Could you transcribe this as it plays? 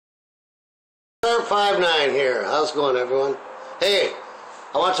Star59 here. How's it going, everyone? Hey,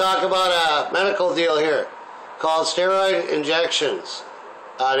 I want to talk about a medical deal here called steroid injections.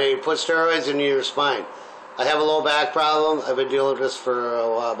 They put steroids in your spine. I have a low back problem. I've been dealing with this for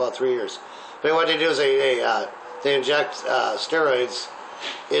about 3 years. But what they do is they inject steroids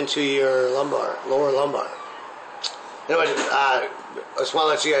into your lower lumbar. Anyway, I just want to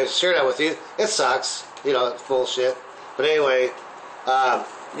let you guys share that with you. It sucks. You know, it's bullshit. But anyway,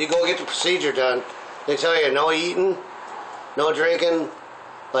 you go get the procedure done. They tell you no eating, no drinking,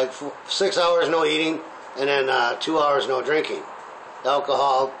 like 6 hours no eating, and then 2 hours no drinking.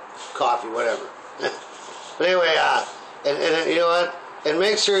 Alcohol, coffee, whatever. But anyway, and you know what? And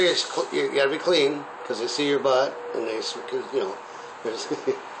make sure you gotta be clean, because they see your butt, and they, you know,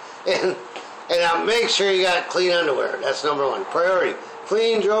 and make sure you got clean underwear. That's number one priority.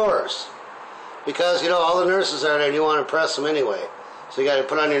 Clean drawers, because you know all the nurses are there, and you want to impress them anyway. So you got to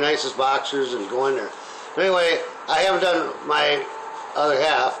put on your nicest boxers and go in there. But anyway, I haven't done my other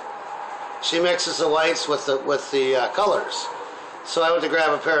half. She mixes the whites with the colors. So I went to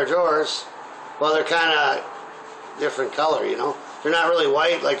grab a pair of drawers. Well, they're kind of different color, you know. They're not really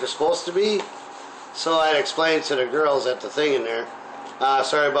white like they're supposed to be. So I explained to the girls at the thing in there,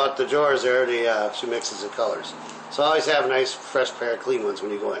 sorry about the drawers there. She mixes the colors. So I always have a nice, fresh pair of clean ones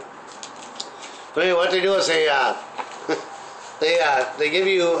when you go in. But anyway, what they do is they give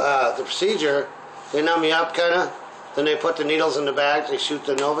you the procedure. They numb you up, kind of. Then they put the needles in the back. They shoot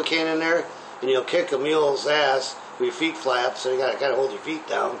the Novocaine in there, and you'll kick a mule's ass with your feet flat. So you got to kind of hold your feet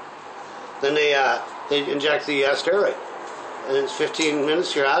down. Then they inject the steroid, and in 15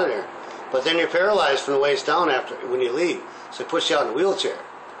 minutes you're out of there. But then you're paralyzed from the waist down after when you leave. So they push you out in a wheelchair.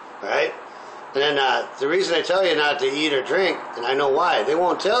 All right. And then the reason they tell you not to eat or drink, and I know why. They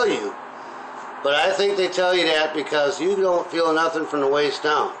won't tell you. But I think they tell you that because you don't feel nothing from the waist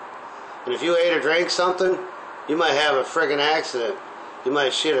down. And if you ate or drank something, you might have a friggin' accident. You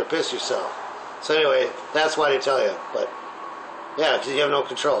might shit or piss yourself. So anyway, that's why they tell you. But yeah, because you have no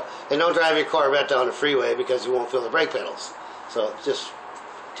control. And don't drive your Corvette down the freeway because you won't feel the brake pedals. So just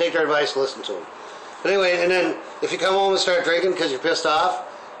take their advice and listen to them. But anyway, and then if you come home and start drinking because you're pissed off,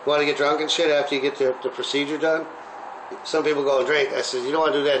 you want to get drunk and shit after you get the procedure done, some people go and drink. I said, you don't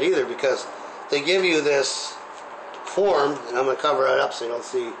want to do that either because they give you this form, and I'm going to cover it up so you don't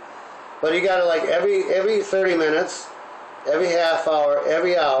see. But you got to, like, every 30 minutes, every half hour,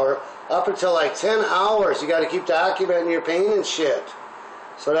 every hour, up until like 10 hours, you got to keep documenting your pain and shit.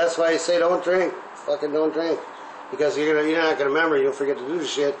 So that's why I say don't drink. Fucking don't drink. Because you're not going to remember, you'll forget to do the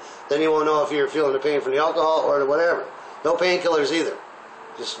shit. Then you won't know if you're feeling the pain from the alcohol or the whatever. No painkillers either.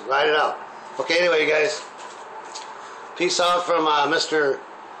 Just ride it out. Okay, anyway, you guys. Peace out from Mr.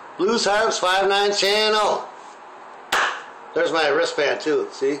 Blues Harps 59 channel. There's my wristband too,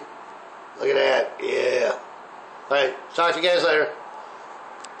 see? Look at that. Yeah. Alright, talk to you guys later.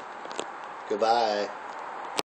 Goodbye.